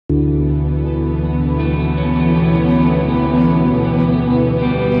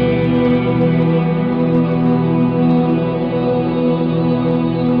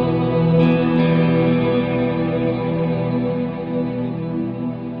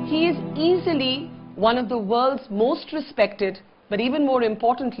He is easily one of the world's most respected, but even more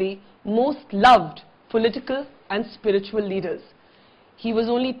importantly, most loved political and spiritual leaders. He was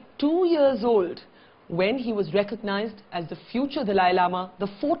only 2 years old when he was recognized as the future Dalai Lama, the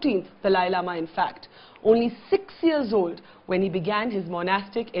 14th Dalai Lama in fact. Only 6 years old when he began his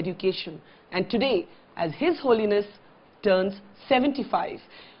monastic education. And today, as His Holiness turns 75,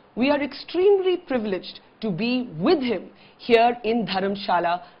 we are extremely privileged to be with him here in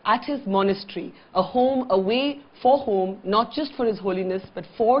Dharamshala at his monastery, a home away for home, not just for His Holiness, but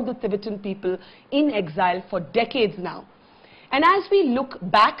for the Tibetan people in exile for decades now. And as we look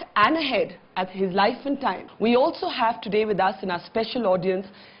back and ahead at his life and time, we also have today with us in our special audience,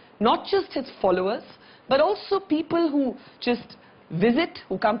 not just his followers, but also people who just visit,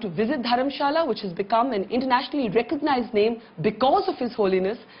 who come to visit Dharamshala, which has become an internationally recognized name because of His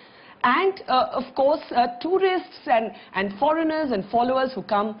Holiness, and of course tourists and foreigners and followers who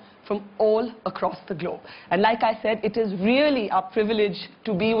come from all across the globe. And like I said, it is really our privilege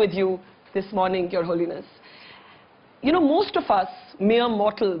to be with you this morning, Your Holiness. You know, most of us, mere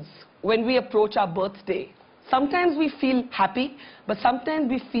mortals, when we approach our birthday, sometimes we feel happy, but sometimes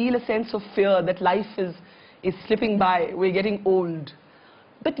we feel a sense of fear that life is slipping by, we're getting old.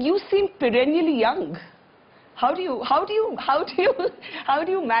 But you seem perennially young. How do you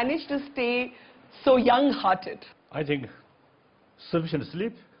manage to stay so young-hearted? I think sufficient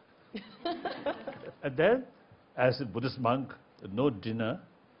sleep. And then, as a Buddhist monk, no dinner,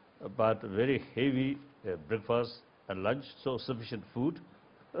 but very heavy breakfast and lunch, so sufficient food.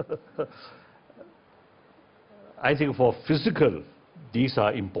 I think for physical, these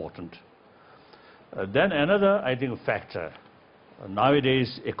are important. Then another, I think, factor.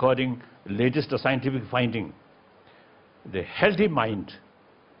 Nowadays, according to latest scientific finding, the healthy mind,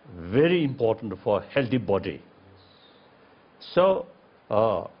 very important for healthy body. So,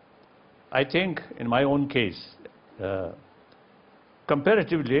 I think in my own case,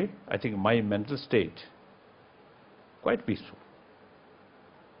 comparatively, I think my mental state, quite peaceful.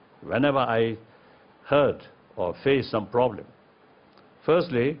 Whenever I heard or face some problem,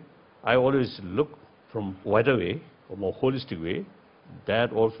 firstly, I always look from wider way, or more holistic way.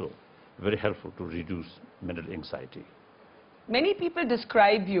 That also very helpful to reduce mental anxiety. Many people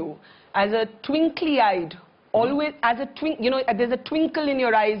describe you as a twinkly-eyed, always as a there's a twinkle in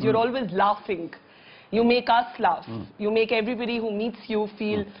your eyes, you're always laughing. You make us laugh. You make everybody who meets you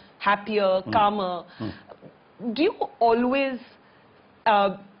feel happier, calmer. Do you always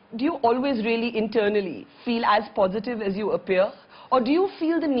really internally feel as positive as you appear? Or do you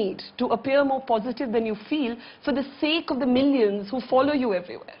feel the need to appear more positive than you feel for the sake of the millions who follow you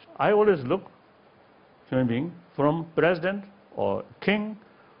everywhere? I always look, human being, from president or king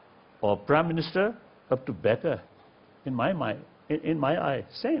or prime minister up to beggar, in my mind, in my eye,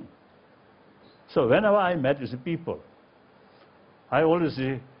 same. So whenever I met with people, I always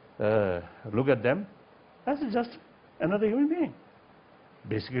look at them as just another human being.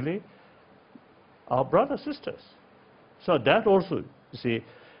 Basically, our brothers, sisters. So that also, you see,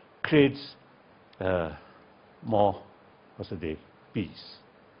 creates more, peace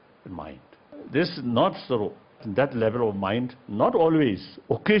in mind. This is not so, that level of mind, not always,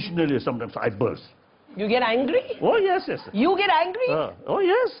 occasionally, sometimes I burst. You get angry? Oh, yes, yes. You get angry? Oh,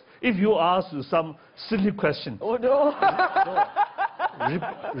 yes. If you ask some silly question, oh, no.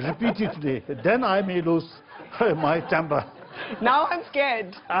 Repeatedly, then I may lose my temper. Now I'm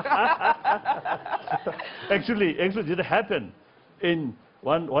scared. Actually, it happened in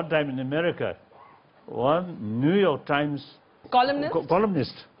one time in America. One New York Times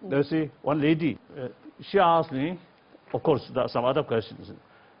columnist, you see, one lady, she asked me, of course, there are some other questions,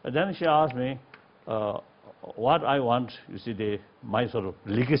 and then she asked me what I want, you see, my sort of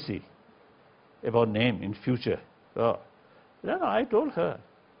legacy about name in future. Then I told her,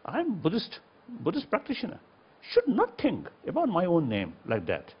 I'm Buddhist practitioner. Should not think about my own name like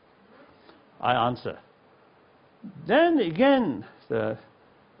that. I answer. Then again, a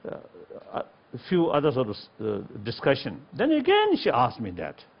few other sort of discussion. Then again she asked me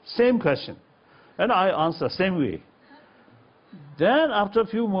that, same question. And I answer same way. Then after a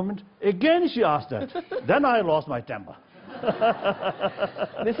few moments, again she asked that. Then I lost my temper.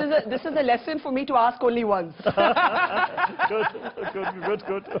 This is a lesson for me to ask only once. Good.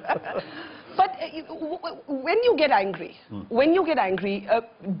 But when you get angry,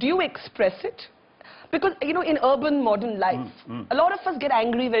 do you express it? Because, you know, in urban modern life, a lot of us get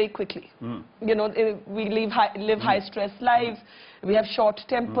angry very quickly. You know, we live high-stress lives, we have short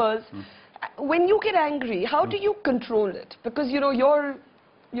tempers. When you get angry, how do you control it? Because, you know,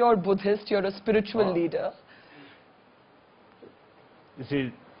 you're Buddhist, you're a spiritual leader. You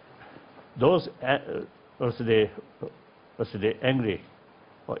see, those angry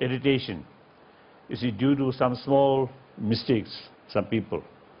or irritation, you see, due to some small mistakes, some people,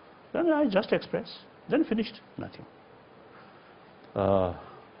 then I just express, then finished, nothing.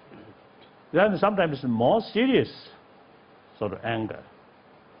 Then sometimes it's more serious sort of anger.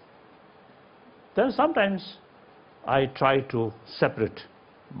 Then sometimes I try to separate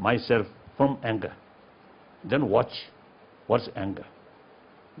myself from anger. Then watch what's anger,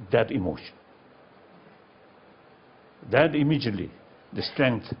 that emotion. That immediately the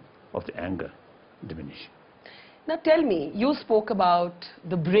strength of the anger diminishes. Now tell me, you spoke about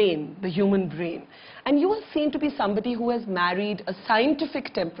the brain, the human brain, and you are seen to be somebody who has married a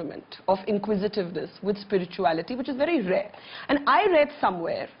scientific temperament of inquisitiveness with spirituality, which is very rare. And I read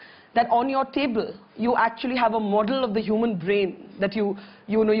somewhere that on your table you actually have a model of the human brain that you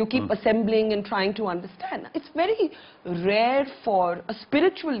keep assembling and trying to understand. It's very rare for a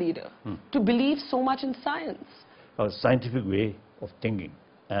spiritual leader to believe so much in science. A scientific way of thinking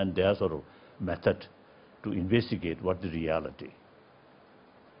and their sort of method to investigate what the reality.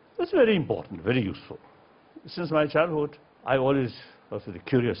 It's very important, very useful. Since my childhood, I always also the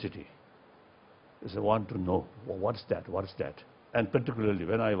curiosity is I want to know what's that, what's that. And particularly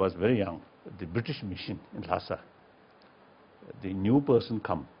when I was very young, the British mission in Lhasa, the new person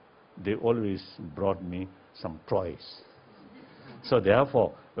come, they always brought me some toys. So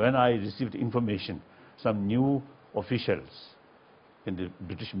therefore, when I received information, some new officials in the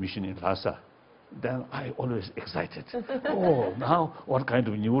British mission in Lhasa, then I always excited. Oh, now what kind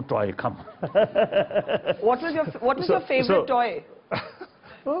of new toy come? What was your favorite toy?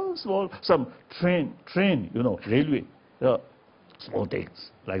 Oh, small, some train, railway, small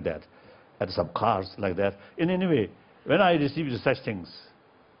things like that, and some cars like that. In any way, when I received such things,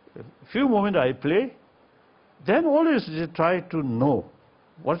 a few moments I play, then always try to know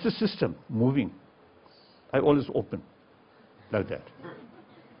what's the system moving. I always open like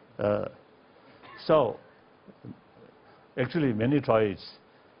that. So, actually many toys,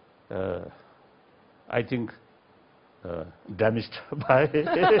 I think, damaged by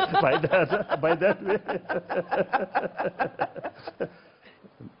that way.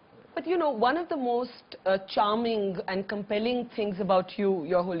 But you know, one of the most charming and compelling things about you,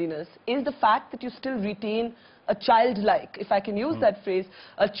 Your Holiness, is the fact that you still retain a childlike, if I can use that phrase,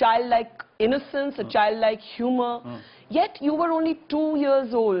 a childlike innocence, a childlike humor. Yet you were only 2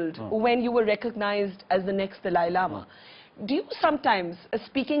 years old when you were recognized as the next Dalai Lama. Do you sometimes,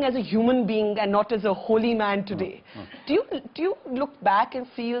 speaking as a human being and not as a holy man today, do you look back and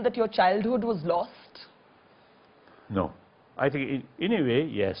feel that your childhood was lost? No. I think in a way,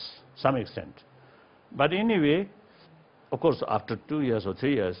 yes, some extent. But in a way, of course, after 2 years or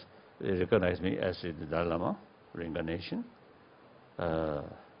 3 years, they recognize me as the Dalai Lama reincarnation.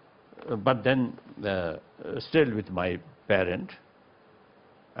 But then, still with my parent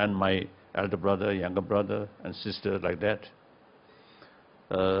and my elder brother, younger brother and sister, like that.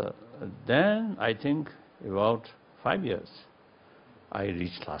 Then I think about 5 years, I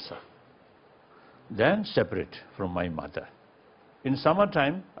reached Lhasa. Then separate from my mother. In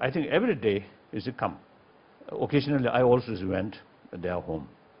summertime, I think every day is a come. Occasionally, I also went their home.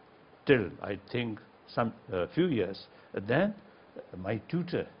 Till I think some few years. Then my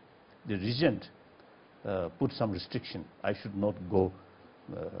tutor, the regent, put some restriction. I should not go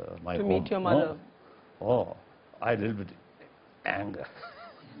my home. To meet your mother. Oh, I little bit anger.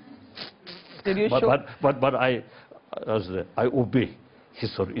 Did you but I obey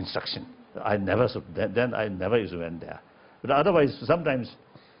his sort of instruction. I never then I never went there. But otherwise, sometimes,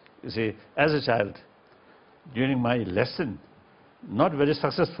 you see, as a child, during my lesson, not very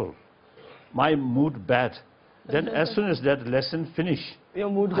successful, my mood bad. Then as soon as that lesson finish, your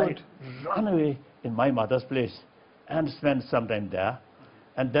mood good. I run away in my mother's place and spend some time there.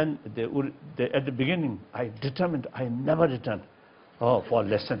 And then at the beginning, I determined I never return for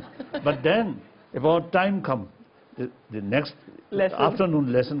lesson. But then, about time come, the next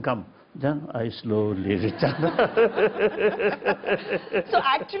afternoon lesson come, then I slowly return. So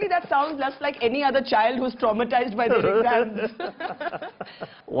actually that sounds less like any other child who's traumatized by their exams.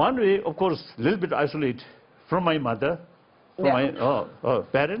 One way, of course, a little bit isolate from my mother, from my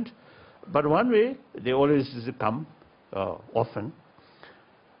parent. But one way, they always come often.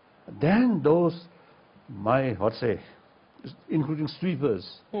 Then those, including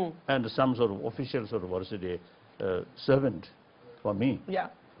sweepers and some sort of official sort of, servant for me. Yeah.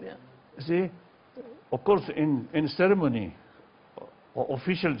 See, of course, in ceremony or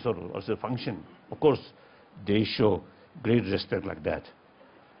official sort of function, of course, they show great respect like that.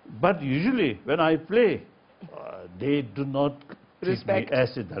 But usually, when I play, they do not treat me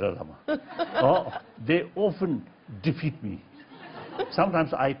as a Dalai Lama. Or they often defeat me.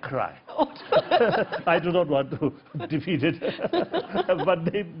 Sometimes I cry. I do not want to defeat it, but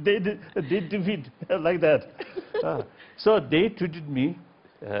they defeat like that. So they treated me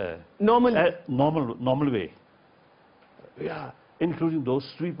normal way. Yeah, including those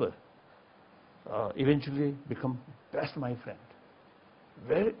sweepers. Eventually become best my friend.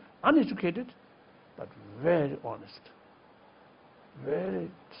 Very uneducated, but very honest.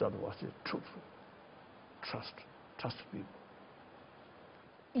 Very sort of truthful. Trust people.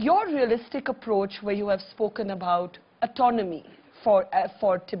 Your realistic approach, where you have spoken about autonomy for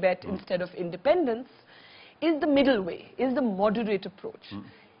Tibet instead of independence, is the middle way, is the moderate approach.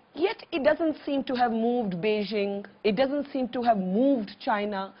 Yet it doesn't seem to have moved Beijing, it doesn't seem to have moved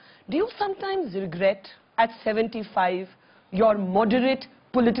China. Do you sometimes regret at 75 your moderate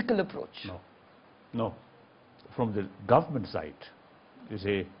political approach? No. From the government side, you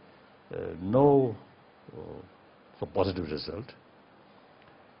say no for positive result.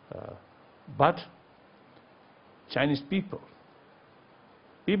 But Chinese people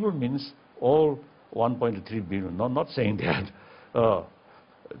means all 1.3 billion, not saying that,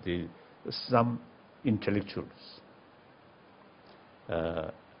 some intellectuals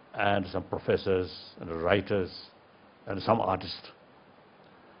and some professors and writers and some artists.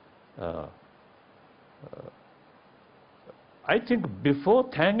 I think before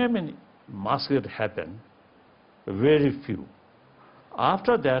Tiananmen massacre happened, very few.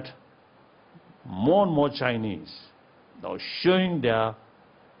 After that, more and more Chinese now showing their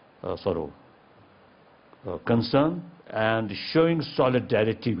concern and showing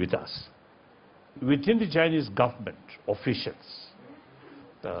solidarity with us. Within the Chinese government officials,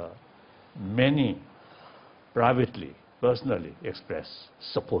 many privately, personally express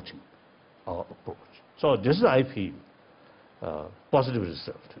supporting our approach. So this is, I feel, positive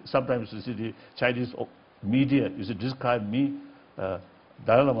result. Sometimes you see the Chinese media describe me,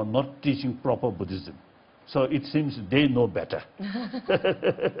 Dalai Lama not teaching proper Buddhism. So it seems they know better.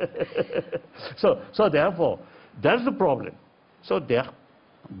 So therefore, that's the problem. So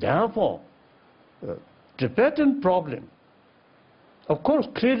therefore, Tibetan problem, of course,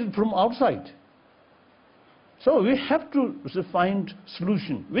 created from outside. So we have to find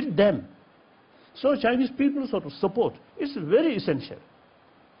solution with them. So Chinese people support. It's very essential.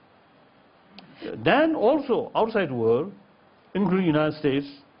 Then also outside world, including United States,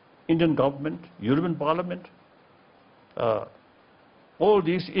 Indian government, European Parliament, all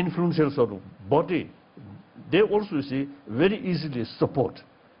these influential body, they also very easily support.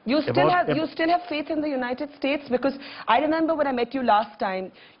 You still have faith in the United States? Because I remember when I met you last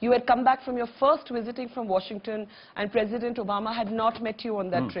time, you had come back from your first visiting from Washington and President Obama had not met you on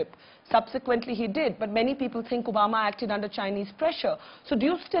that trip. Subsequently he did, but many people think Obama acted under Chinese pressure. So do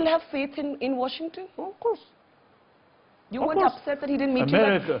you still have faith in Washington? Oh, of course. You weren't upset that he didn't meet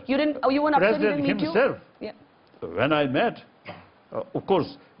America, you? You weren't upset he didn't meet himself, you? Yeah. When I met, of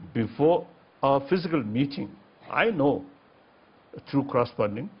course, before our physical meeting, I know through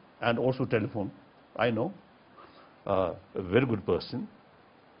corresponding and also telephone, I know a very good person.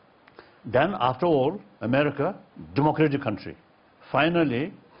 Then after all, America, democratic country.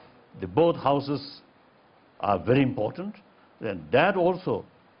 Finally, the both houses are very important. Then that also,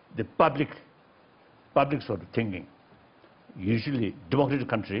 the public thinking. Usually, democratic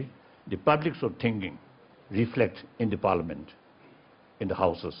country, the public thinking reflect in the parliament, in the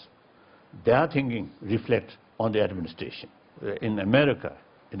houses. Their thinking reflect on the administration. In America,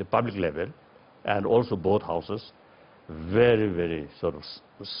 in the public level, and also both houses, very, very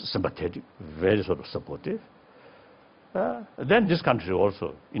sympathetic, very supportive. Then this country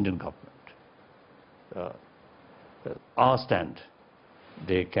also, Indian government, our stand,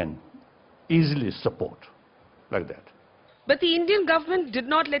 they can easily support like that. But the Indian government did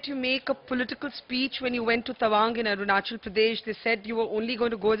not let you make a political speech when you went to Tawang in Arunachal Pradesh. They said you were only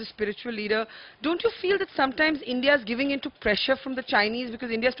going to go as a spiritual leader. Don't you feel that sometimes India is giving into pressure from the Chinese because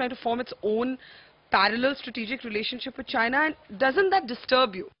India is trying to form its own parallel strategic relationship with China? And doesn't that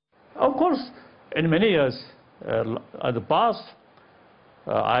disturb you? Of course, in many years, in the past,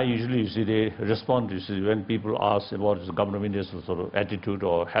 I usually they respond when people ask what is the government of India's attitude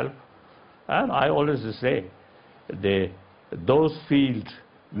or help. And I always say, those fields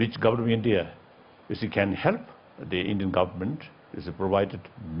which government of India can help, the Indian government is provided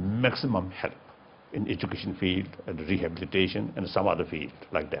maximum help in education field and rehabilitation and some other field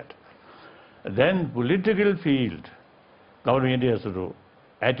like that. Then political field, government of India's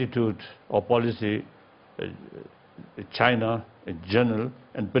attitude or policy, China in general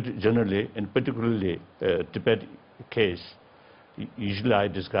and generally and particularly Tibet case, usually I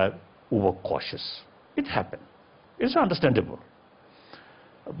describe overcautious. It happened. It's understandable.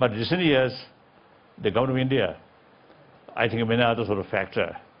 But in recent years, the government of India, I think many other sort of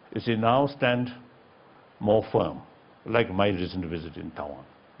factor, is now stand more firm, like my recent visit in Taiwan,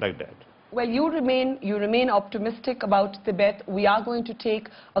 like that. Well, you remain optimistic about Tibet. We are going to take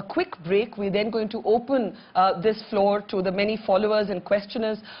a quick break. We're then going to open this floor to the many followers and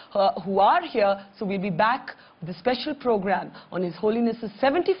questioners who are here. So we'll be back with a special program on His Holiness's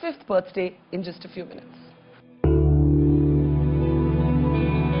 75th birthday in just a few minutes.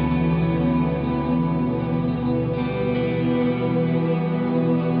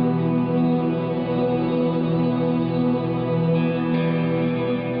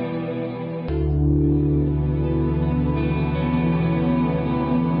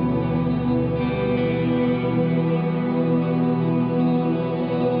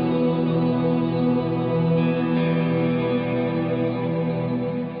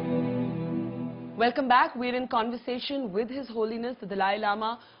 Welcome back. We're in conversation with His Holiness the Dalai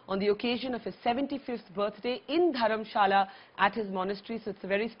Lama on the occasion of his 75th birthday in Dharamshala at his monastery. So it's a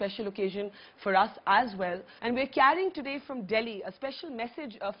very special occasion for us as well. And we're carrying today from Delhi a special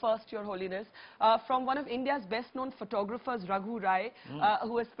message first, Your Holiness, from one of India's best-known photographers, Raghu Rai,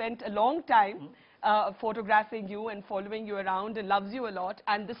 who has spent a long time photographing you and following you around and loves you a lot.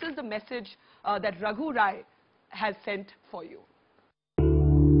 And this is the message that Raghu Rai has sent for you.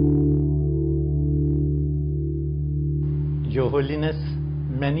 Your Holiness,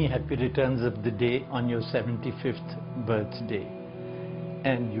 many happy returns of the day on your 75th birthday.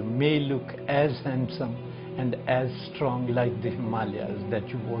 And you may look as handsome and as strong like the Himalayas that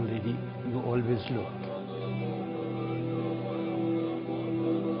you always look.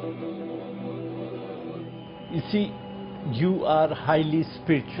 You see, you are a highly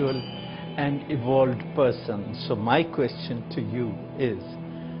spiritual and evolved person. So my question to you is,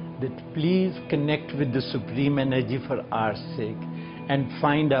 that please connect with the Supreme Energy for our sake and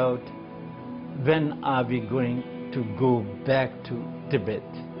find out when are we going to go back to Tibet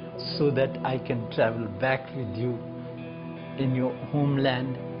so that I can travel back with you in your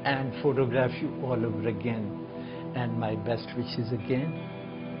homeland and photograph you all over again. And my best wishes again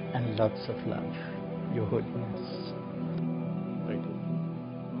and lots of love, Your Holiness. Thank you.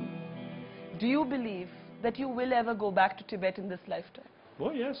 Do you believe that you will ever go back to Tibet in this lifetime?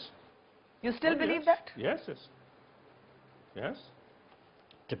 Oh, yes. You still believe that? Yes, yes. Yes.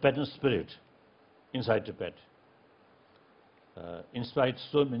 Tibetan spirit inside Tibet inspired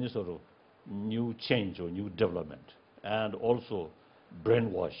so many sort of new change or new development, and also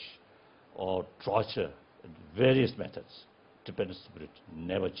brainwash or torture, various methods. Tibetan spirit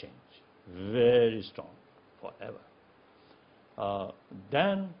never change. Very strong forever.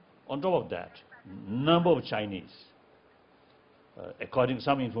 Then, on top of that, number of Chinese, according to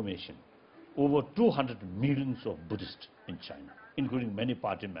some information, over 200 millions of Buddhists in China, including many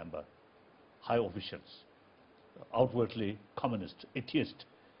party members, high officials, outwardly communist, atheist,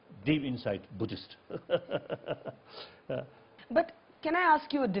 deep inside Buddhist. But can I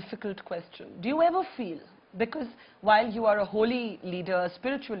ask you a difficult question? Do you ever feel, because while you are a holy leader, a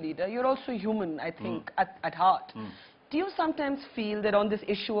spiritual leader, you're also human, I think, at heart. Do you sometimes feel that on this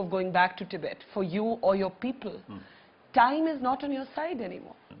issue of going back to Tibet, for you or your people, time is not on your side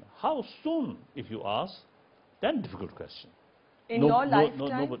anymore? How soon, if you ask, then difficult question. In your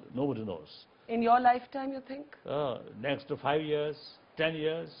lifetime? Nobody knows. In your lifetime, you think? Next 5 years, 10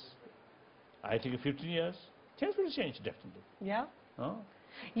 years, I think 15 years, things will change definitely. Yeah?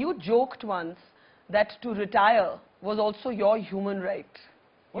 You joked once that to retire was also your human right.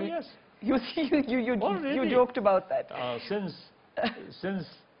 Oh, yes. You joked about that. Since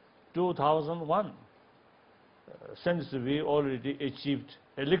 2001, since we already achieved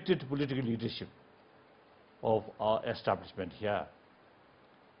elected political leadership of our establishment here,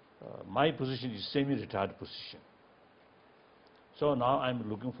 my position is semi-retired position. So now I'm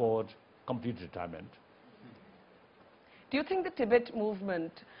looking forward complete retirement. Do you think the Tibet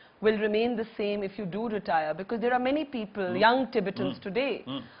movement will remain the same if you do retire? Because there are many people, young Tibetans today,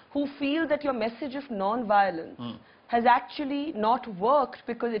 who feel that your message of non-violence has actually not worked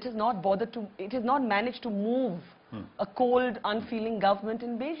because it has not managed to move a cold, unfeeling government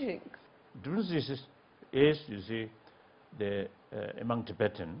in Beijing. The difference is, you see, among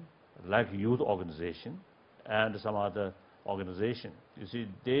Tibetan, like youth organization and some other organization, you see,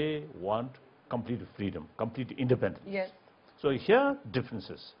 they want complete freedom, complete independence. Yes. So here,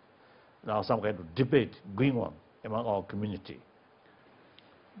 differences. Now some kind of debate going on among our community.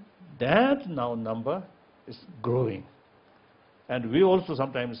 That now number is growing. And we also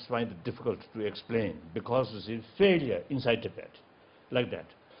sometimes find it difficult to explain because you see failure inside Tibet. like that.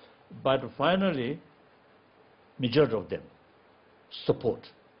 But finally, majority of them support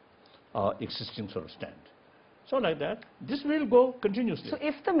our existing sort of stand. So like that, this will go continuously. So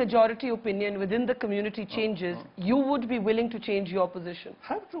if the majority opinion within the community changes, you would be willing to change your position?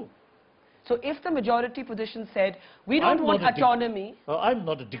 Have to. So if the majority position said, we don't want autonomy... I'm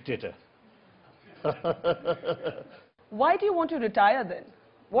not a dictator. Why do you want to retire then?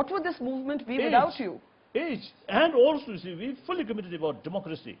 What would this movement be without you? Age. And also, you see, we're fully committed about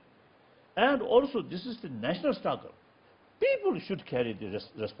democracy. And also, this is the national struggle. People should carry the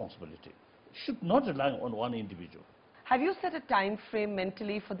responsibility. Should not rely on one individual. Have you set a time frame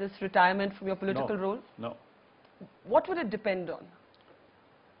mentally for this retirement from your political role? No. What would it depend on?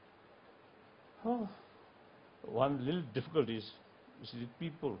 Oh, one little difficulty is, you see,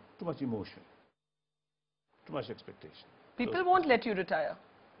 people, too much emotion, too much expectation. People won't let you retire.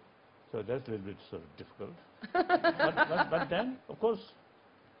 So that's a little bit sort of difficult. but then, of course,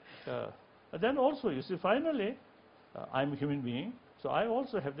 then also, you see, finally, I'm a human being, so I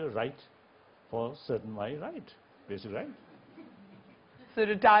also have the right for certain my right, basic right. So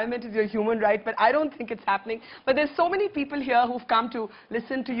retirement is your human right, but I don't think it's happening. But there's so many people here who've come to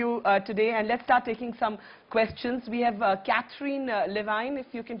listen to you today, and let's start taking some questions. We have Catherine Levine,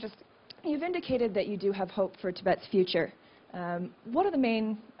 if you can just... You've indicated that you do have hope for Tibet's future. What are the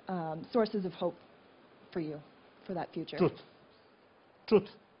main sources of hope for you, for that future? Truth,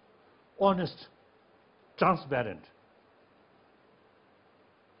 honest, transparent.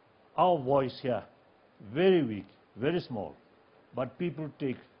 Our voice here, very weak, very small, but people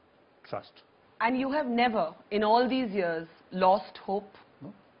take trust. And you have never, in all these years, lost hope?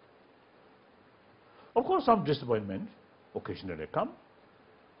 No. Of course, some disappointment occasionally come,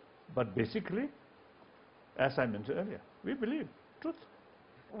 but basically, as I mentioned earlier, we believe truth.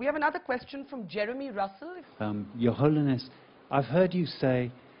 We have another question from Jeremy Russell. Your Holiness, I've heard you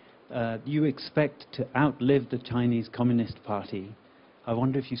say you expect to outlive the Chinese Communist Party. I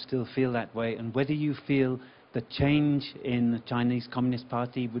wonder if you still feel that way, and whether you feel the change in the Chinese Communist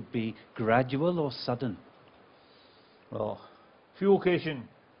Party would be gradual or sudden? Well, few occasions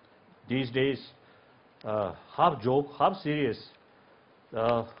these days, half joke, half serious.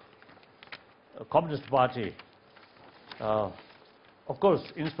 Communist Party, of course,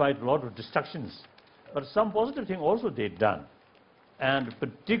 inspired a lot of destructions, but some positive thing also they've done, and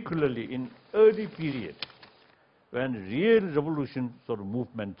particularly in early period, when real revolution sort of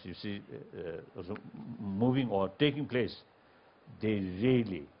movement, you see, was moving or taking place, they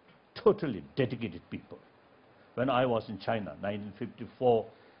really totally dedicated people. When I was in China, 1954,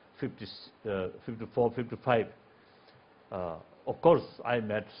 55, of course, I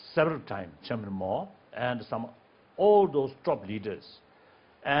met several times Chairman Mao and all those top leaders.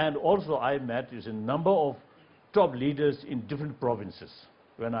 And also I met a number of top leaders in different provinces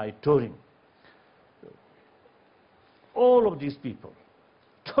when I touring. All of these people,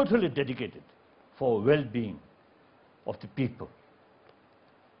 totally dedicated for well-being of the people.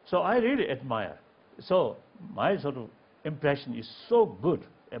 So I really admire. So my sort of impression is so good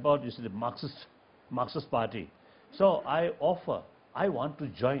about the Marxist Party. So I want to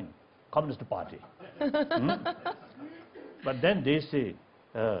join Communist Party. But then they say,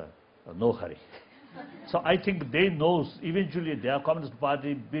 no hurry. So I think they know eventually their Communist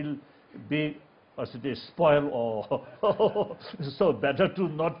Party will be spoil or so better to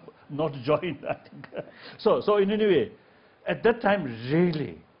not join, I think. So in any way, at that time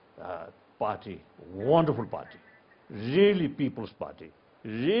really party, wonderful party, really people's party,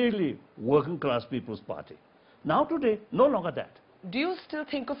 really working class people's party. Now today, no longer that. Do you still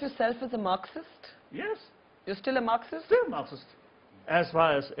think of yourself as a Marxist? Yes. You're still a Marxist? Still Marxist. As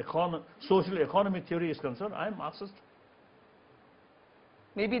far as social economy theory is concerned, I'm Marxist.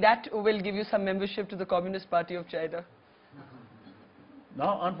 Maybe that will give you some membership to the Communist Party of China.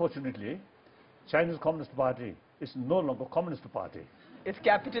 Now, unfortunately, Chinese Communist Party is no longer Communist Party. It's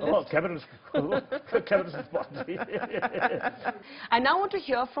capitalist. Oh, capitalist party. I now want to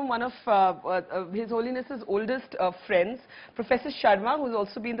hear from one of His Holiness's oldest friends, Professor Sharma, who's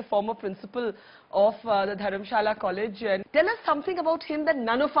also been the former principal of the Dharamshala College. And tell us something about him that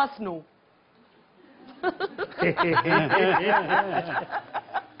none of us know.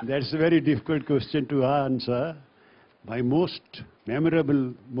 That's a very difficult question to answer. My most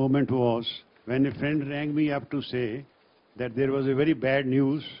memorable moment was when a friend rang me up to say that there was a very bad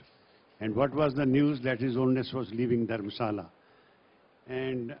news, and what was the news? That His Holiness was leaving Dharamshala.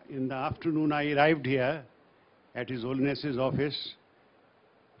 And in the afternoon I arrived here at His Holiness's office,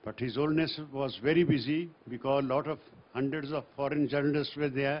 but His Holiness was very busy because hundreds of foreign journalists were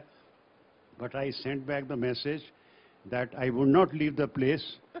there. But I sent back the message that I would not leave the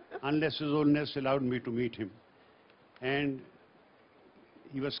place unless His Holiness allowed me to meet him. And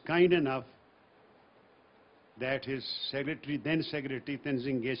he was kind enough that his secretary, then Secretary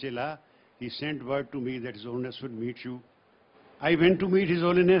Tenzing Geshe, he sent word to me that His Holiness would meet you. I went to meet His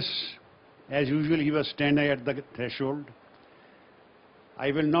Holiness. As usual, he was standing at the threshold.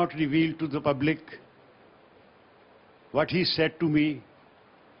 I will not reveal to the public what he said to me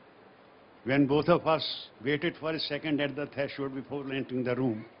when both of us waited for a second at the threshold before entering the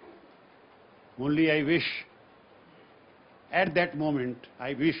room. Only I wish, at that moment,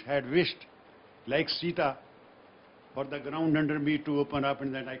 I had wished, like Sita, for the ground under me to open up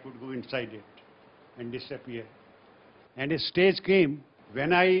and that I could go inside it and disappear. And a stage came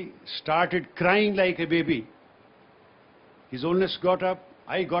when I started crying like a baby. His Holiness got up,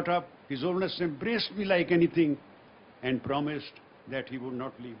 I got up, His Holiness embraced me like anything and promised that he would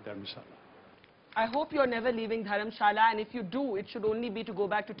not leave Dharamshala. I hope you're never leaving Dharamshala, and if you do, it should only be to go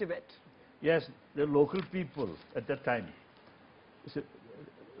back to Tibet. Yes, the local people at that time. So,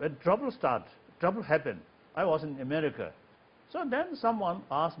 when trouble happened, I was in America. So then someone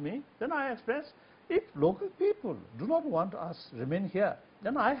asked me, then I expressed, if local people do not want us remain here,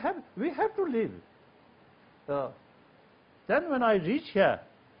 then we have to leave. Then when I reach here,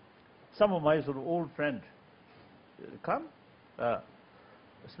 some of my sort of old friends come,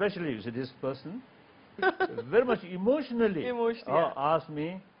 especially this person, very much emotionally asked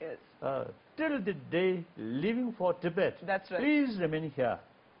me, yes, till the day leaving for Tibet, that's right, please remain here.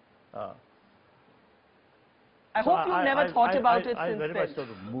 I hope you've never thought about it since I very then. much sort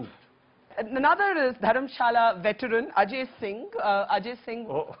of moved. Another is Dharamshala veteran, Ajay Singh. Ajay Singh.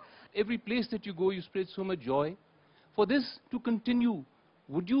 Oh. Every place that you go, you spread so much joy. For this to continue,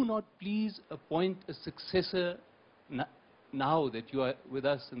 would you not please appoint a successor now that you are with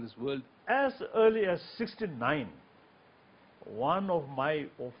us in this world? As early as '69, one of my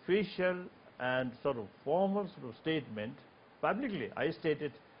official and sort of formal sort of statement, publicly I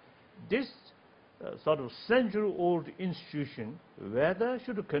stated, this sort of century-old institution, whether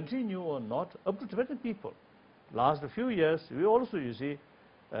should continue or not, up to Tibetan people. Last few years, we also, you see,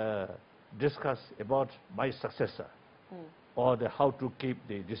 discuss about my successor, or how to keep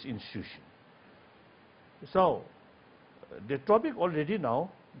this institution. So, the topic already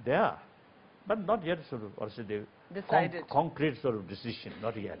now there, but not yet sort of also the decided. Concrete sort of decision,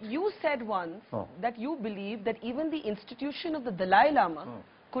 not yet. You said once that you believe that even the institution of the Dalai Lama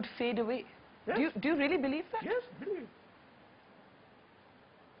could fade away. Yes. Do you really believe that? Yes, believe.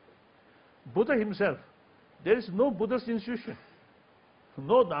 Buddha himself, there is no Buddhist institution,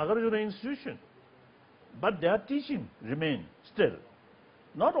 no Nagarjuna institution, but their teaching remain still,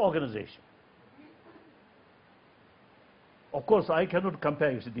 not organization. Of course, I cannot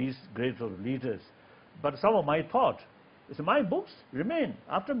compare these great sort of leaders, but some of my thought, my books remain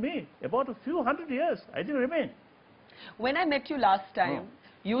after me, about a few hundred years, I think remain. When I met you last time,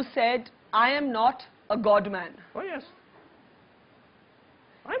 you said, I am not a God man. Oh yes,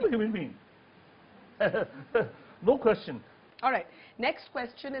 I'm a human being. No question. All right. Next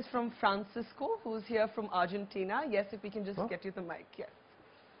question is from Francisco, who's here from Argentina. Yes, if we can just get you the mic. Yes.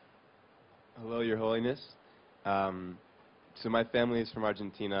 Hello, Your Holiness. So my family is from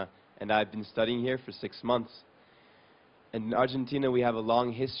Argentina, and I've been studying here for 6 months. And in Argentina, we have a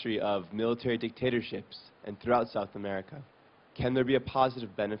long history of military dictatorships, and throughout South America. Can there be a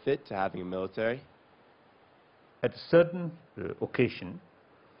positive benefit to having a military? At a certain occasion,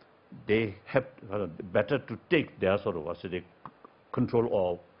 they have better to take their sort of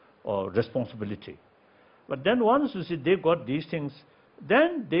control or responsibility. But then once you see they got these things,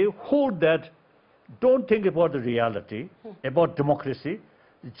 then they hold that, don't think about the reality, about democracy,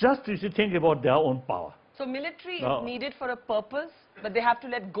 just you should think about their own power. So military is needed for a purpose, but they have to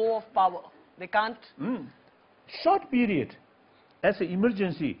let go of power. They can't... Short period, as an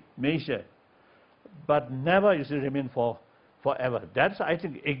emergency measure, but never you should remain forever. That's, I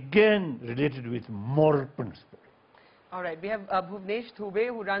think, again related with moral principle. All right, we have Bhuvnesh Dhube,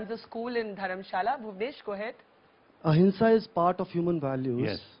 who runs a school in Dharamshala. Bhuvnesh, go ahead. Ahimsa is part of human values.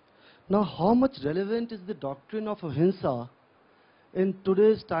 Yes. Now, how much relevant is the doctrine of ahimsa in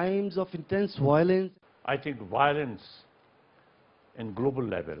today's times of intense violence? I think violence in global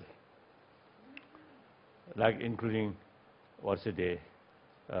level, like including, the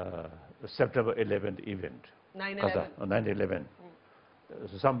September 11th event. 9/11. 9/11.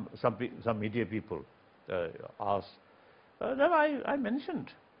 Some media people asked, then I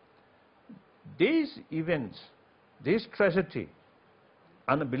mentioned, these events, this tragedy,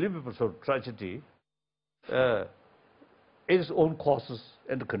 unbelievable sort of tragedy, its own causes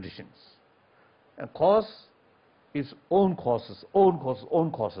and conditions. And cause its own causes, own causes,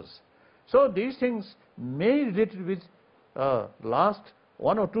 own causes. So these things may relate with last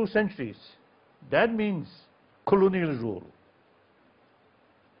 1 or 2 centuries. That means colonial rule.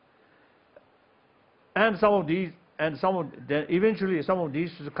 And eventually some of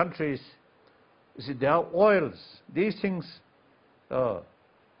these countries, you see, their oils, these things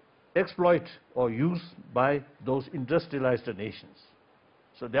exploit or used by those industrialized nations.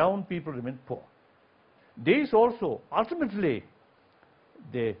 So their own people remain poor. These also, ultimately,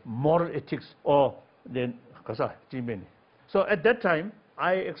 the moral ethics or the kasa jimeni. So at that time,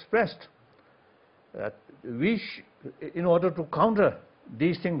 I expressed that in order to counter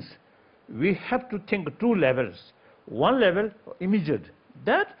these things, we have to think 2 levels. One level, immediate,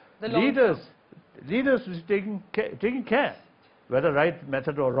 that leaders is taking care, whether right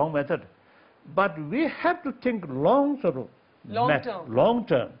method or wrong method. But we have to think long term.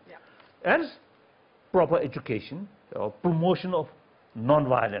 Yeah. As proper education or promotion of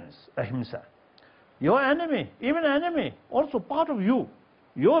non-violence, ahimsa. Your enemy, even enemy, also part of you.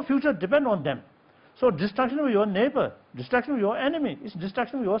 Your future depends on them. So destruction of your neighbor, destruction of your enemy is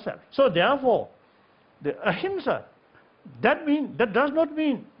destruction of yourself. So therefore, the ahimsa, that does not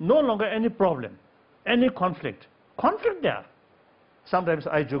mean no longer any problem, any conflict. Conflict there. Sometimes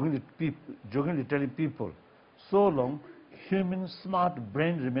I jokingly telling people, so long human smart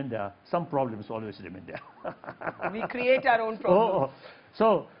brain remain there, some problems always remain there. We create our own problems.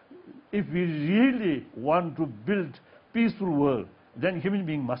 So if we really want to build peaceful world, then human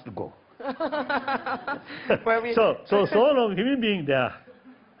being must go. so long human being there,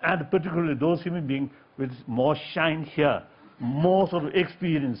 and particularly those human beings with more shine here, more sort of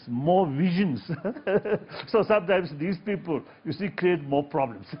experience, more visions. So sometimes these people, you see, create more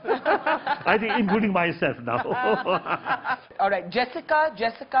problems. I think including myself now. All right, Jessica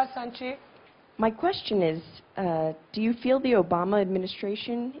Sanche. My question is, do you feel the Obama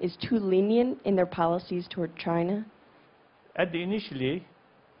administration is too lenient in their policies toward China? Initially,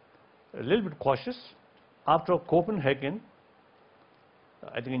 a little bit cautious. After Copenhagen,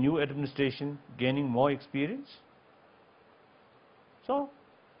 I think a new administration gaining more experience. So,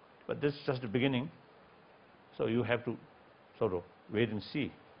 but this is just the beginning. So you have to sort of wait and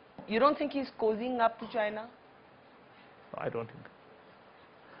see. You don't think he's cozying up to China? I don't think.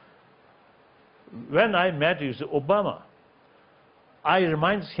 When I met Obama, I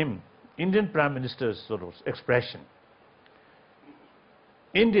reminds him Indian Prime Minister's sort of expression.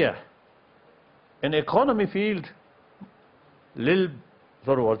 India, in economy field, little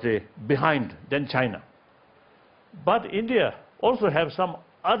sort of was behind than China. But India also have some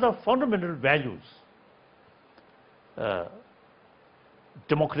other fundamental values.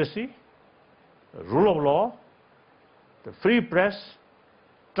 Democracy, rule of law, the free press,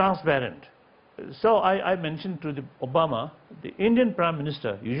 transparent. So I mentioned to Obama, the Indian Prime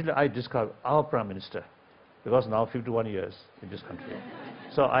Minister, usually I describe our Prime Minister, because now 51 years in this country.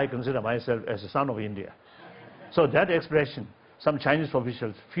 So I consider myself as a son of India. So that expression, some Chinese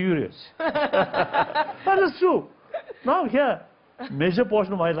officials furious. But it's true. Now here, major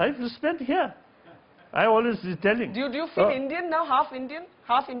portion of my life is spent here. I always telling. Do you feel Indian now, half Indian,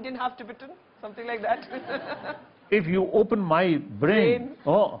 half Tibetan, something like that? If you open my brain.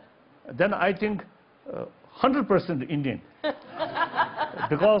 Then I think 100% Indian.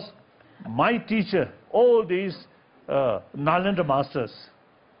 Because my teacher, all these Nalanda masters,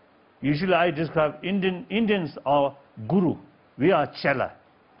 usually I describe Indians are guru, we are chela.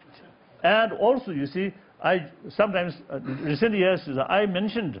 And also, you see, I sometimes, recent years, I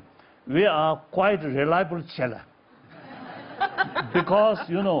mentioned we are quite reliable chela. Because,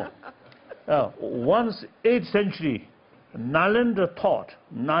 you know, once 8th century, Nalanda thought,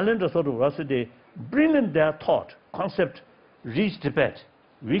 Nalanda sort of was the brilliant their thought, concept reached Tibet.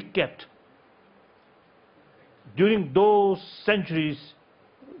 We kept. During those centuries,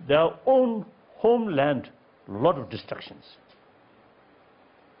 their own homeland, a lot of destructions.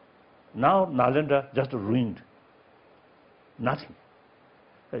 Now Nalanda just ruined. Nothing.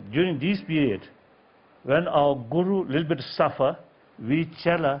 During this period, when our Guru little bit suffer, we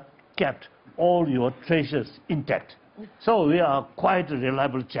Chela kept all your treasures intact. So we are quite a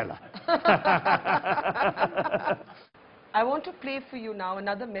reliable Chela. I want to play for you now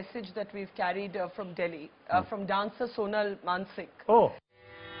another message that we've carried from Delhi, from dancer Sonal Mansingh. Oh.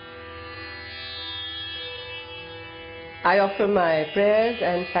 I offer my prayers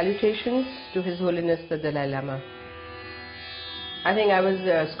and salutations to His Holiness the Dalai Lama. I think I was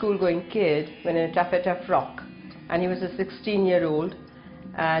a school-going kid when in a taffeta frock, and he was a 16-year-old,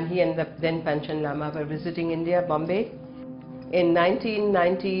 and he and the then Panchen Lama were visiting India, Bombay. In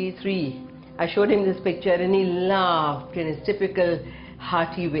 1993, I showed him this picture and he laughed in his typical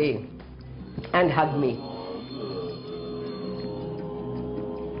hearty way and hugged me.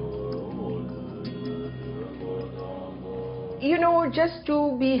 You know, just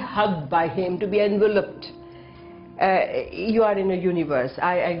to be hugged by him, to be enveloped. You are in a universe.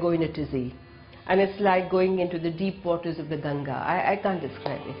 I go in a tizzy. And it's like going into the deep waters of the Ganga. I can't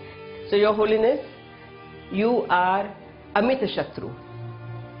describe it. So, Your Holiness, you are Amita Shatru.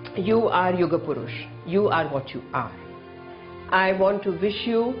 You are Yuga Purush. You are what you are. I want to wish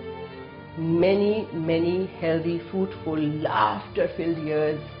you many, many healthy, fruitful, laughter-filled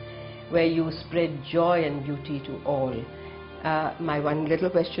years where you spread joy and beauty to all. My one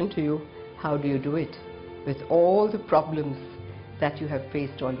little question to you, how do you do it with all the problems that you have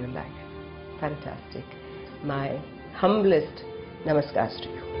faced all your life? Fantastic. My humblest namaskars to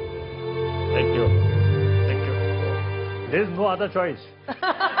you. Thank you. Thank you. There is no other choice.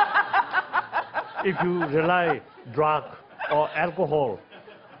 If you rely drug or alcohol,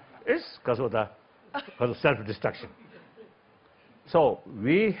 it's because of self-destruction. So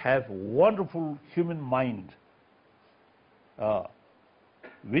we have wonderful human mind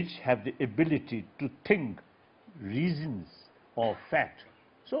which have the ability to think reasons or fact.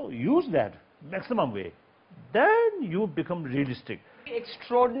 So use that maximum way. Then you become realistic.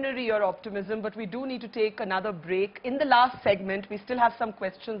 Extraordinary your optimism, but we do need to take another break. In the last segment, we still have some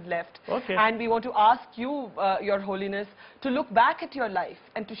questions left. Okay. And we want to ask you, Your Holiness, to look back at your life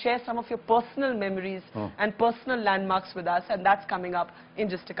and to share some of your personal memories and personal landmarks with us. And that's coming up in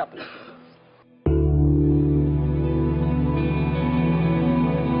just a couple of minutes.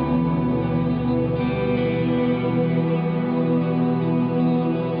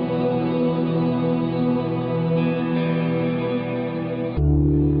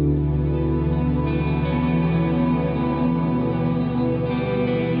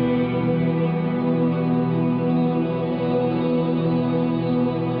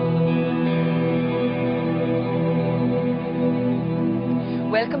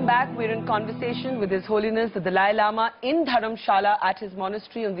 Welcome back. We're in conversation with His Holiness the Dalai Lama in Dharamshala at his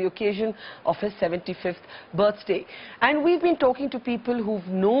monastery on the occasion of his 75th birthday. And we've been talking to people who've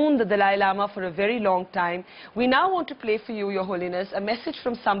known the Dalai Lama for a very long time. We now want to play for you, Your Holiness, a message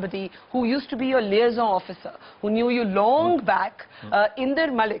from somebody who used to be your liaison officer, who knew you long back,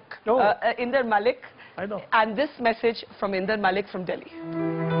 Inder Malik. Inder Malik. I know. And this message from Inder Malik from Delhi.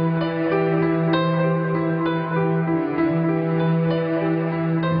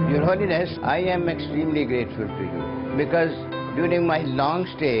 Your Holiness, I am extremely grateful to you because during my long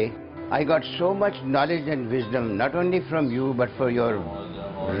stay, I got so much knowledge and wisdom, not only from you, but for your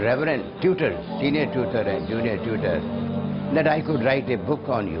reverend tutors, senior tutor and junior tutor, that I could write a book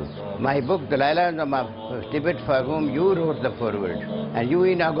on you. My book, Dalai Lama Tibet, for whom you wrote the foreword, and you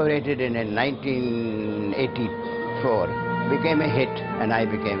inaugurated it in 1984, became a hit, and I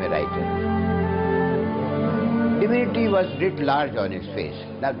became a writer. Divinity was writ large on his face.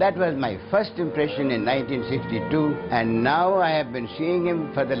 Now that was my first impression in 1962, and now I have been seeing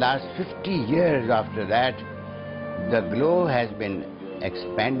him for the last 50 years after that. The glow has been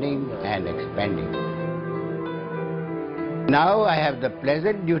expanding and expanding. Now I have the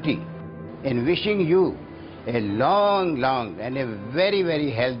pleasant duty in wishing you a long, long and a very, very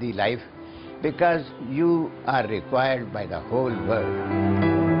healthy life, because you are required by the whole world.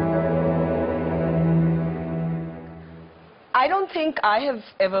 I don't think I have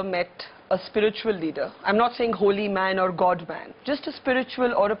ever met a spiritual leader. I'm not saying holy man or God man, just a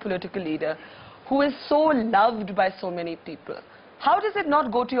spiritual or a political leader who is so loved by so many people. How does it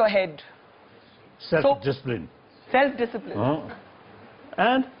not go to your head? Self-discipline. Self-discipline.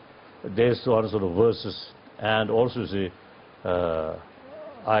 And there's sort of verses, and also say,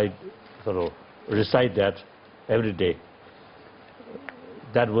 I sort of recite that every day.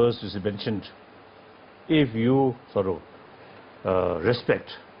 That verse is mentioned. If you sort of respect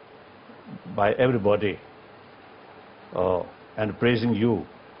by everybody and praising you,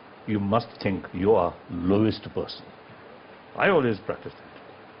 you must think you are lowest person. I always practice that.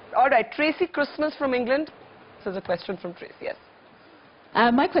 All right, Tracy Christmas from England. This is a question from Tracy, yes.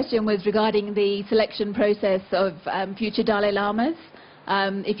 My question was regarding the selection process of future Dalai Lamas.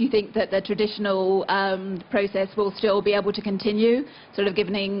 If you think that the traditional process will still be able to continue, sort of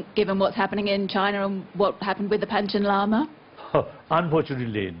given what's happening in China and what happened with the Panchen Lama?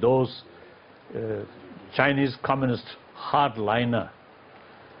 Unfortunately, those Chinese communist hardliner,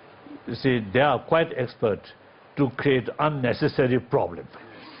 you see, they are quite expert to create unnecessary problem.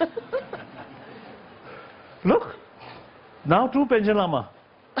 Look, now two Panchen Lama.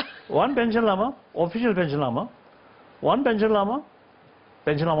 One Panchen Lama, official Panchen Lama, one Panchen Lama,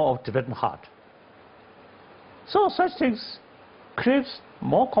 Panchen Lama of Tibetan heart. So such things creates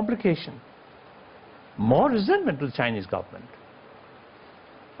more complication, more resentment to the Chinese government.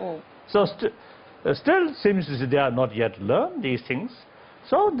 So still seems to say they are not yet learned these things.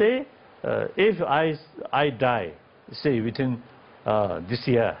 So they, if I die, say within this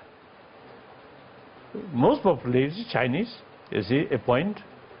year, most probably Chinese, you see, appoint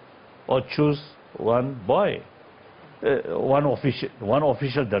or choose one boy, one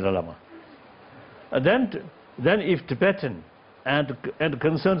official Dalai Lama. Then if Tibetan and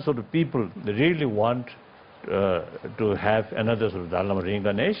concerned sort of people really want to have another sort of Dalai Lama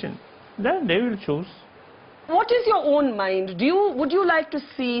reincarnation, then they will choose. What is your own mind? Would you like to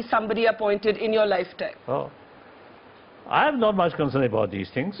see somebody appointed in your lifetime? Oh, I am not much concerned about these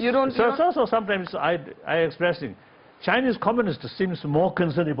things. You don't? So sometimes I expressing, Chinese communists seems more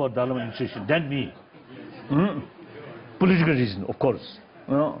concerned about Dalai Lama institution than me. Political reason, of course.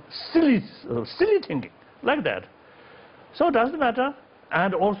 You know, silly thinking like that. So it doesn't matter.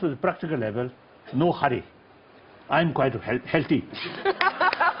 And also the practical level, no hurry. I'm quite healthy.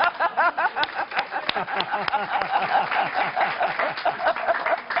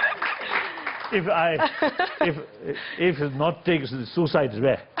 if not take suicide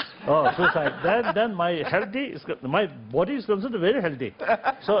away, then my body is considered very healthy.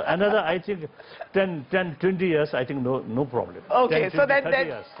 So another, I think, 10, 20 years, I think no problem. Okay, 10, 20, so then.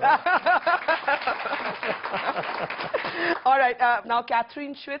 Years. All right, now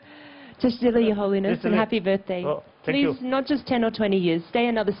Catherine Schwitt. Tashdila, Your Holiness, and happy birthday. Oh, thank Please, you. not just 10 or 20 years, stay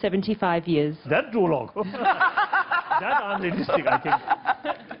another 75 years. That's too long. That's unrealistic, I think.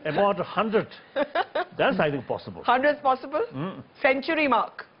 About 100. That's, I think, possible. 100 is possible? Century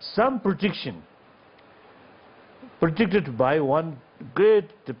mark. Some prediction predicted by one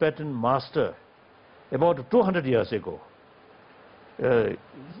great Tibetan master about 200 years ago.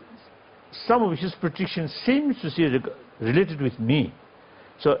 Some of his predictions seems to see related with me.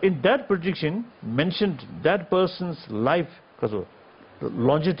 So in that prediction mentioned that person's life, because of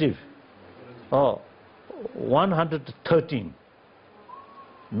longevity, 113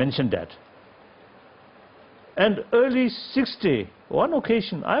 mentioned that. And early 60, one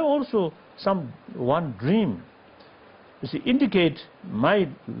occasion, I also one dream, you see, indicate my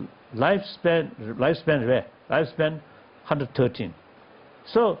lifespan 113.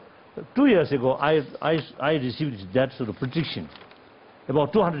 So 2 years ago, I received that sort of prediction.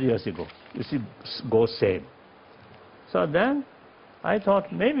 About 200 years ago, you see, goes same. So then I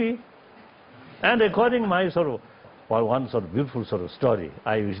thought maybe, and according to my one sort of beautiful sort of story,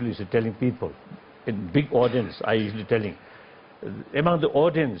 I usually telling people in big audience, I usually telling, among the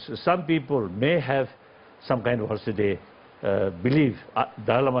audience, some people may have some kind of, believe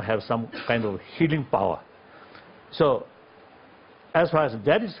Dalai Lama have some kind of healing power. So as far as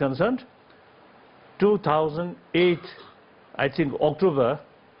that is concerned, 2008, I think October,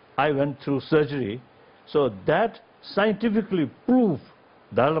 I went through surgery, so that scientifically proved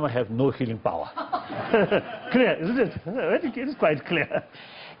Dalai Lama have no healing power. Clear, isn't it? I think it is quite clear.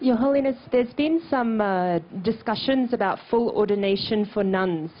 Your Holiness, there's been some discussions about full ordination for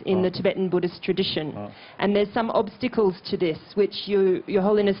nuns in the Tibetan Buddhist tradition. And there's some obstacles to this, which Your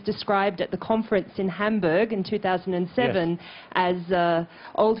Holiness described at the conference in Hamburg in 2007 as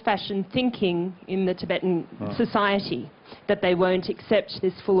old-fashioned thinking in the Tibetan society, that they won't accept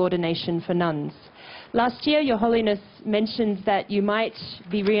this full ordination for nuns. Last year, Your Holiness mentioned that you might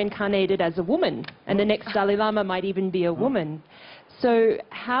be reincarnated as a woman, and the next Dalai Lama might even be a woman. So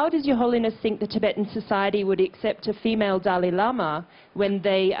how does Your Holiness think the Tibetan society would accept a female Dalai Lama when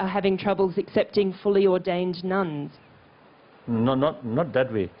they are having troubles accepting fully ordained nuns? No, not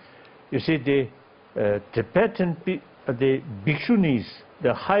that way. You see, the Tibetan, the bhikshunis,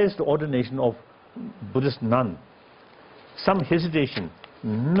 the highest ordination of Buddhist nun, some hesitation,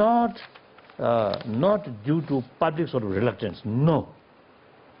 not due to public sort of reluctance, no.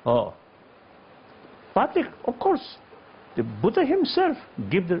 Public, of course, the Buddha himself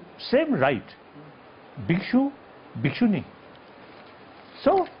gave the same right, bhikshu, bhikshuni.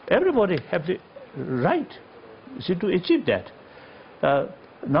 So everybody have the right, see, to achieve that.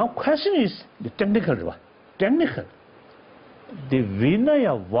 Now question is the technical. The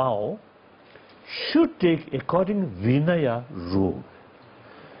Vinaya vow should take according Vinaya rule.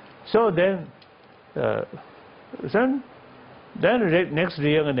 So then next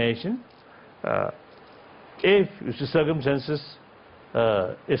reincarnation, if the circumstances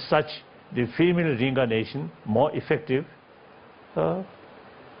is such, the female reincarnation more effective,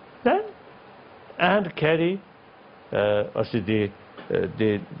 then and carry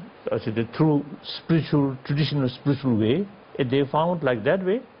the through spiritual, traditional spiritual way, if they found like that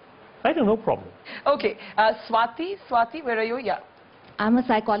way, I think no problem. Okay, Swati, where are you? Yeah. I'm a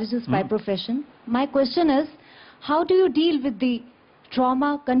psychologist by profession. My question is, how do you deal with the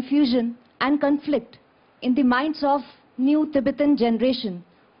trauma, confusion and conflict in the minds of new Tibetan generation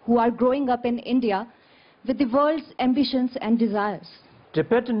who are growing up in India with the world's ambitions and desires?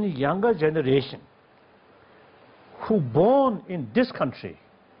 Tibetan younger generation who born in this country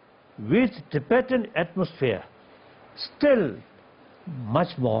with Tibetan atmosphere still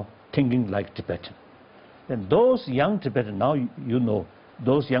much more thinking like Tibetan. And those young Tibetan, now you know,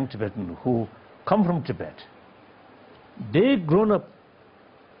 those young Tibetan who come from Tibet, they grown up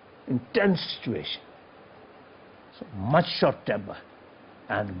in tense situation, so much short temper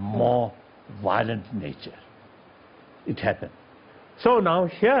and more violent nature. It happened. So now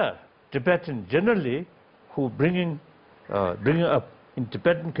here, Tibetan generally who bringing up in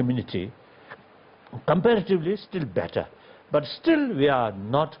Tibetan community, comparatively still better, but still we are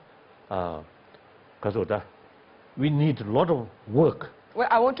not. We need a lot of work. Well,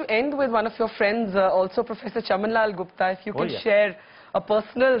 I want to end with one of your friends, also Professor Chamanlal Gupta. If you can share a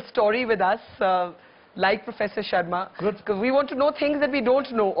personal story with us, like Professor Sharma, because we want to know things that we don't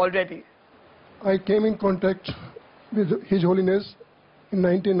know already. I came in contact with His Holiness in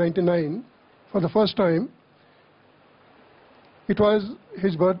 1999 for the first time. It was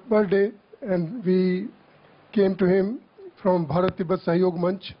his birthday, and we came to him from Bharat Tibet Sahyog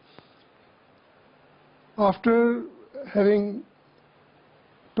Manch. After having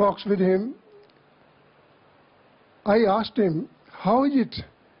talks with him, I asked him, how is it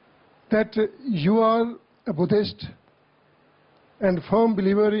that you are a Buddhist and firm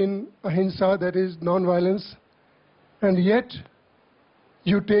believer in ahimsa, that is non-violence, and yet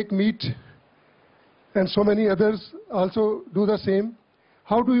you take meat and so many others also do the same?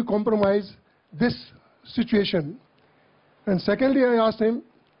 How do you compromise this situation? And secondly, I asked him,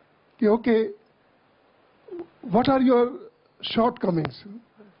 okay, what are your shortcomings?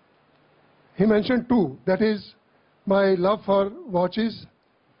 He mentioned two, that is my love for watches.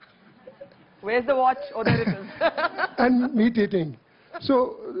 Where's the watch? Oh, there it is. And meat eating.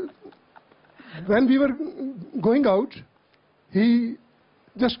 So when we were going out, he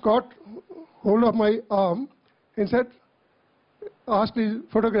just caught hold of my arm and said, asked the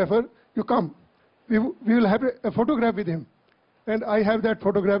photographer, you come, we will have a photograph with him. And I have that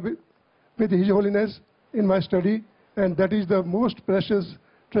photograph with His Holiness in my study, and that is the most precious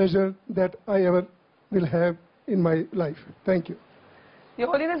treasure that I ever will have in my life. Thank you. Your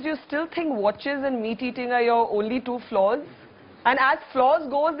Holiness, do you still think watches and meat eating are your only two flaws? And as flaws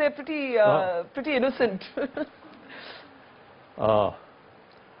goes, they're pretty innocent.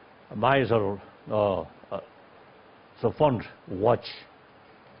 My so fond watch.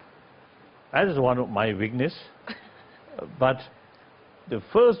 That is one of my weakness. But the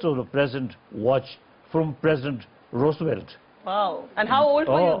first of the present watch from President Roosevelt. Wow. And how old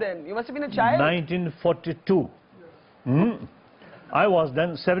were you then? You must have been a child. 1942. I was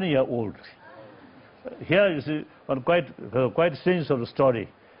then 7-year-old. Here you see one quite strange sort of story.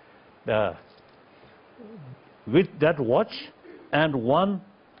 With that watch and one,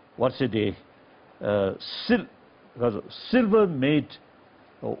 silver made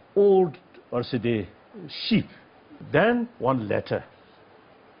old, sheep. Then one letter.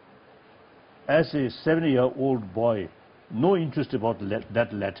 As a 7-year-old boy, no interest about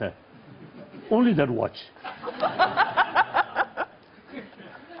that letter, only that watch.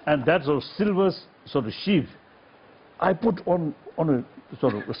 And that sort of silver sort of sheep, I put on a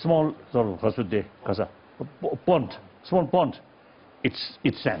sort of a small sort of pond, small pond.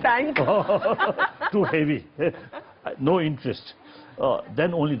 It sank. Too heavy, no interest.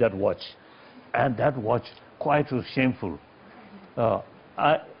 Then only that watch, and that watch quite shameful.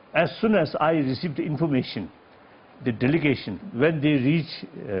 As soon as I received the information, the delegation, when they reached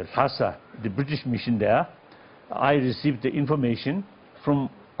Lhasa, the British mission there, I received the information from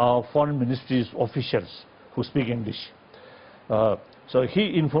our foreign ministry's officials who speak English. So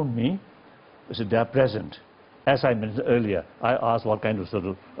he informed me, he said they are present. As I mentioned earlier, I asked what kind of sort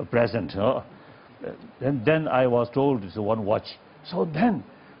of a present. And then I was told it's one watch. So then,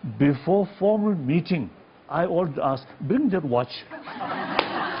 before formal meeting, I always asked, bring that watch.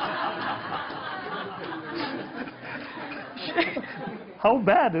 How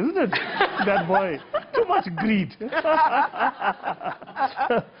bad, isn't it, that boy? Too much greed.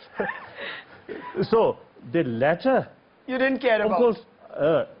 So, the letter... You didn't care about. Of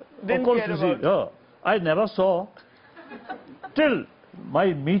course, I never saw till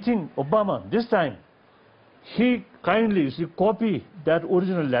my meeting Obama this time. He kindly copy that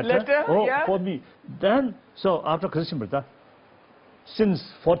original letter yeah. for me. Then, so after Krishna Mrita, since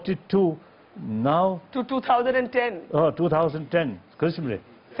 42 now to 2010. 2010, Krishna.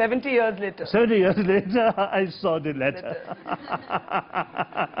 70 years later. 70 years later, I saw the letter.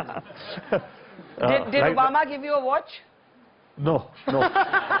 Did like Obama give you a watch? No, no.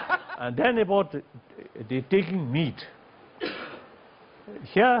 And then about the taking meat.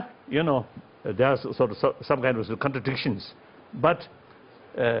 Here, you know, there are sort of some kind of contradictions. But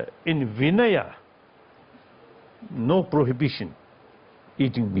in Vinaya, no prohibition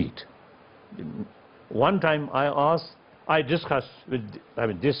eating meat. One time I discussed with,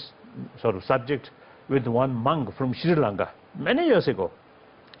 this sort of subject with one monk from Sri Lanka many years ago.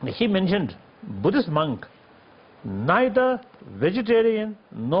 He mentioned Buddhist monk, neither vegetarian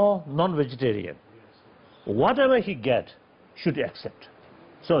nor non-vegetarian. Whatever he get, should accept.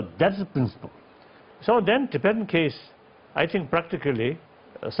 So that's the principle. So then Tibetan case, I think practically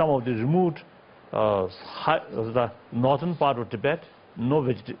some of the remote, the northern part of Tibet, no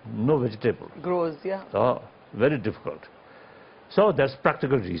vegetable. Grows, yeah. Very difficult. So that's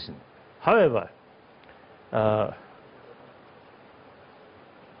practical reason. However,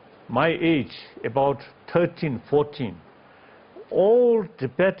 my age, about 13, 14, all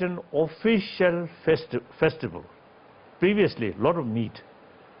Tibetan official festival, previously a lot of meat,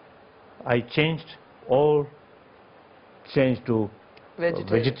 I changed to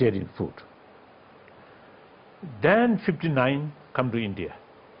vegetarian food. Then 59 come to India.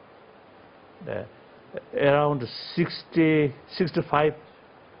 Around 60, 65,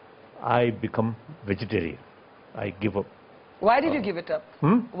 I become vegetarian. I give up. Why did you give it up?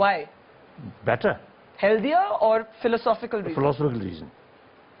 Why? Better. Healthier or philosophical reason? Philosophical reason.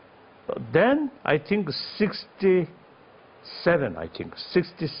 Then I think 67, I think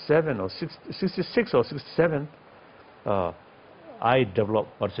 67 or 66 or 67, I developed,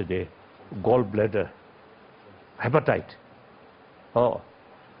 what's a day, gallbladder, hepatite.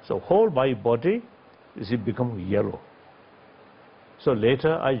 So whole my body is become yellow. So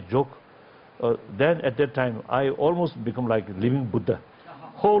later I joke. Then at that time I almost become like living Buddha.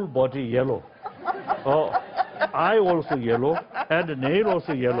 Whole body yellow. Eye also yellow and the nail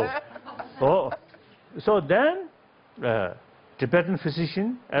also yellow. So then Tibetan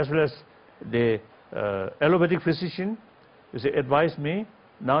physician as well as the allopathic physician advised me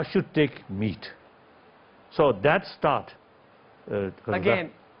now should take meat. So that start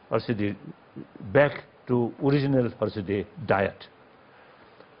again. Back to original diet.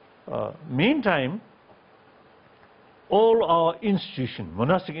 Meantime, all our institution,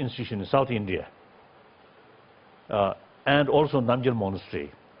 monastic institution in South India, and also Namgyal Monastery,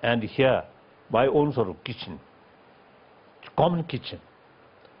 and here, my own sort of kitchen, common kitchen,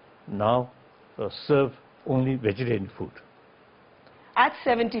 now serve only vegetarian food. At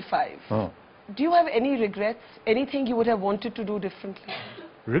 75, do you have any regrets? Anything you would have wanted to do differently?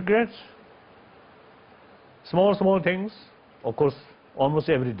 Regrets? Small things, of course, almost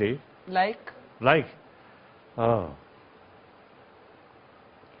every day. Like? Like?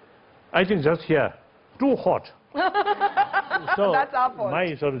 I think just here, too hot. So that's our fault.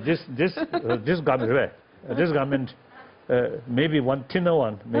 My sort of this garment, this garment, maybe one thinner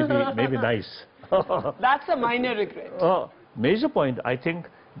one, maybe nice. That's a minor regret. Major point, I think,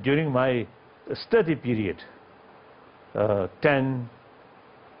 during my study period, around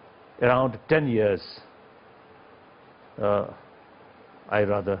 10 years, I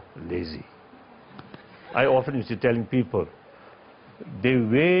rather lazy. I often used to telling people, the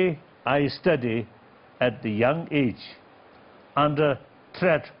way I study at the young age, under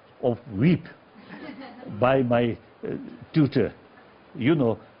threat of whip by my tutor, you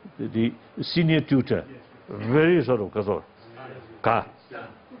know, the senior tutor, very sort of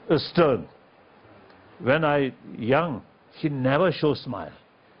stern. When I young, he never showed smile,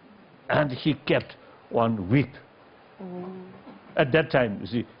 and he kept one whip. At that time, you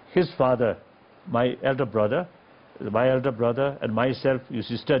see, his father, my elder brother and myself used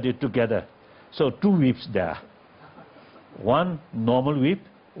to study together. So 2 whips there. One normal whip,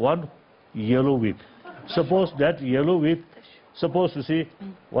 one yellow whip. Suppose that yellow whip, suppose to see,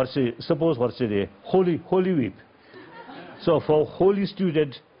 suppose the holy whip. So for holy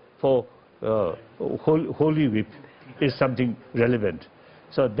student, for holy whip is something relevant.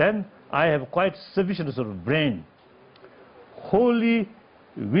 So then I have quite sufficient sort of brain. Holy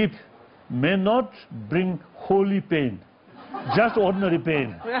whip may not bring holy pain, just ordinary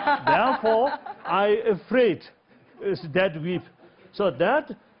pain. Therefore, I afraid that whip. So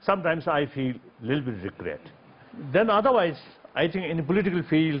that sometimes I feel a little bit regret. Then otherwise, I think in the political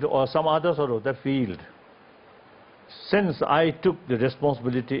field or some other sort of the field, since I took the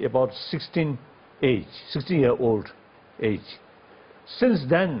responsibility about 16-year-old age, Since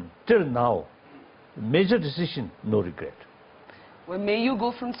then, till now, major decision, no regret. Well, may you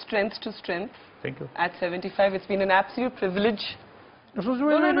go from strength to strength. Thank you. At 75, it's been an absolute privilege. No,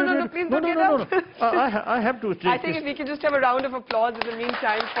 Please don't get up. I have to take I think if we can just have a round of applause in the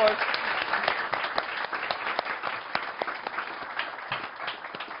meantime for...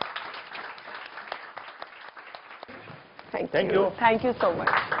 Thank you. Thank you so much.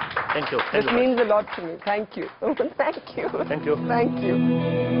 Thank you. This means a lot to me. Thank you. Thank you. Thank you. Thank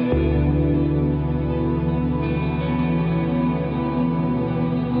you.